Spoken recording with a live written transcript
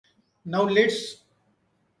Now let's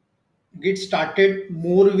get started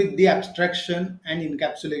more with the abstraction and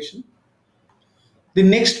encapsulation. The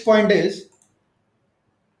next point is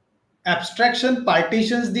abstraction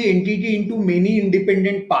partitions the entity into many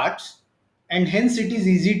independent parts, and hence it is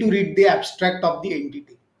easy to read the abstract of the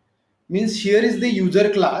entity. Means here is the user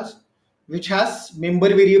class which has member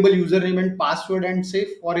variable, username and password, and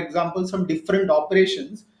say for example some different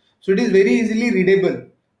operations. So it is very easily readable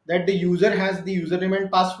that the user has the username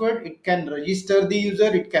and password. It can register the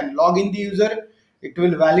user, it can log in the user, it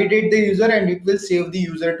will validate the user, and it will save the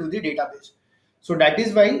user to the database. So that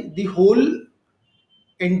is why the whole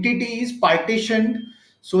entity is partitioned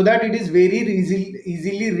so that it is very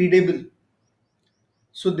easily readable.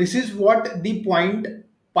 So this is what the point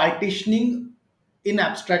partitioning in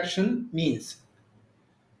abstraction means.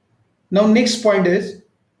 Now next point is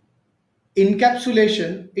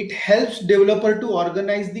encapsulation. It helps developer to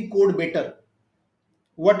organize the code better.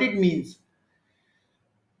 What it means?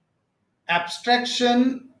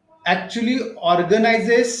 Abstraction actually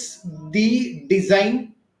organizes the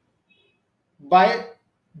design by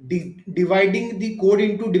dividing the code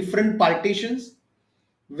into different partitions,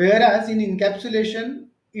 whereas in encapsulation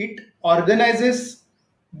it organizes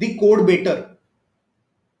the code better.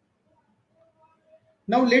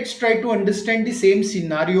 Now let's try to understand the same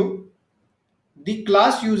scenario. The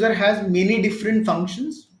class user has many different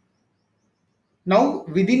functions. Now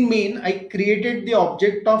within main I created the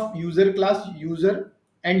object of user class user,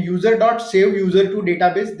 and user.save user to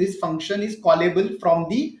database. This function is callable from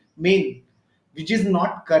the main, which is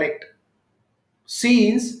not correct,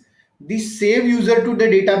 since the save user to the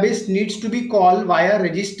database needs to be called via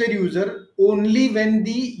register user only when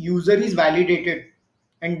the user is validated,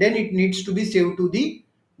 and then it needs to be saved to the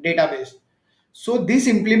database. So this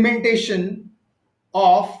implementation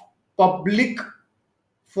of public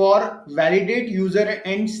for validate user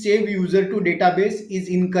and save user to database is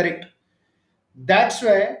incorrect. That's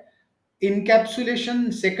why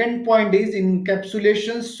encapsulation, second point is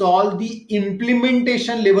encapsulation solve the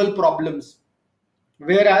implementation level problems,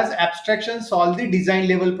 whereas abstraction solve the design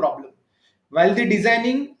level problem. While the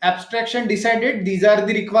designing, abstraction decided these are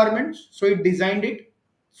the requirements, so it designed it,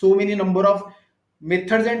 so many number of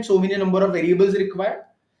methods and so many number of variables required.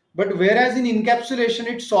 But whereas in encapsulation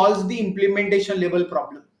it solves the implementation level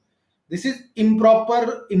problem. This is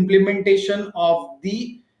improper implementation of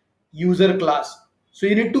the user class, so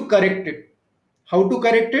you need to correct it. How to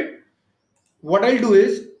correct it? What I'll do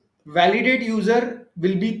is validate user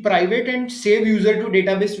will be private and save user to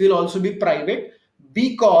database will also be private,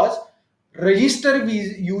 because register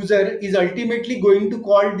user is ultimately going to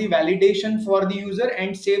call the validation for the user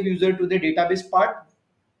and save user to the database part.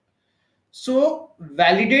 So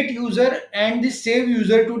validate user and the save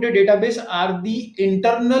user to the database are the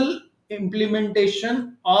internal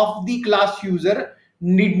implementation of the class user,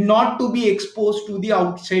 need not to be exposed to the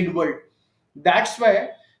outside world. That's why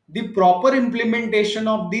the proper implementation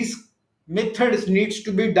of these methods needs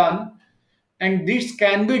to be done, and this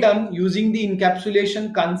can be done using the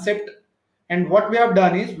encapsulation concept. And what we have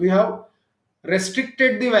done is we have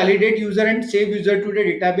restricted the validate user and save user to the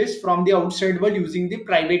database from the outside world using the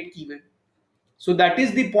private keyword. So that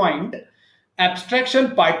is the point.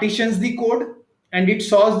 Abstraction partitions the code and it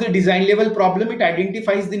solves the design level problem. It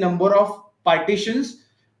identifies the number of partitions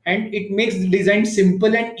and it makes the design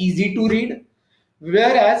simple and easy to read.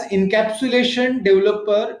 Whereas encapsulation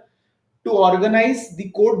developer to organize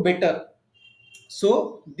the code better.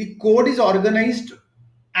 So the code is organized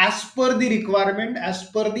as per the requirement, as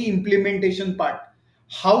per the implementation part.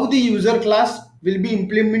 How the user class will be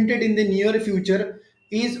implemented in the near future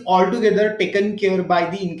is altogether taken care by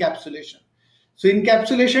the encapsulation. So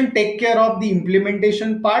encapsulation take care of the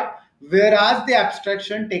implementation part, whereas the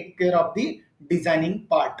abstraction take care of the designing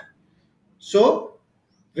part. So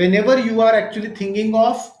whenever you are actually thinking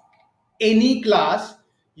of any class,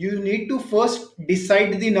 you need to first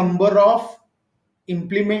decide the number of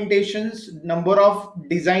implementations, number of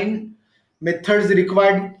design methods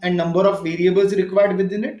required, and number of variables required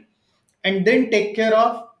within it, and then take care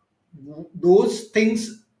of those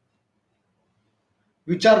things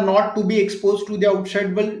which are not to be exposed to the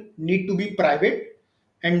outside world need to be private,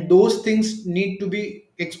 and those things need to be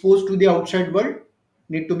exposed to the outside world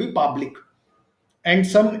need to be public. And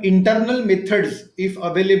some internal methods if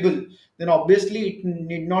available, then obviously it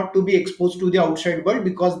need not to be exposed to the outside world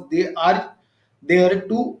because they are there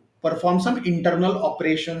to perform some internal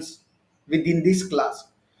operations within this class.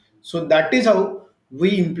 So that is how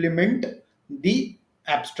we implement the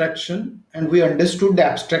abstraction, and we understood the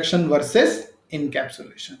abstraction versus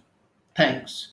encapsulation. Thanks.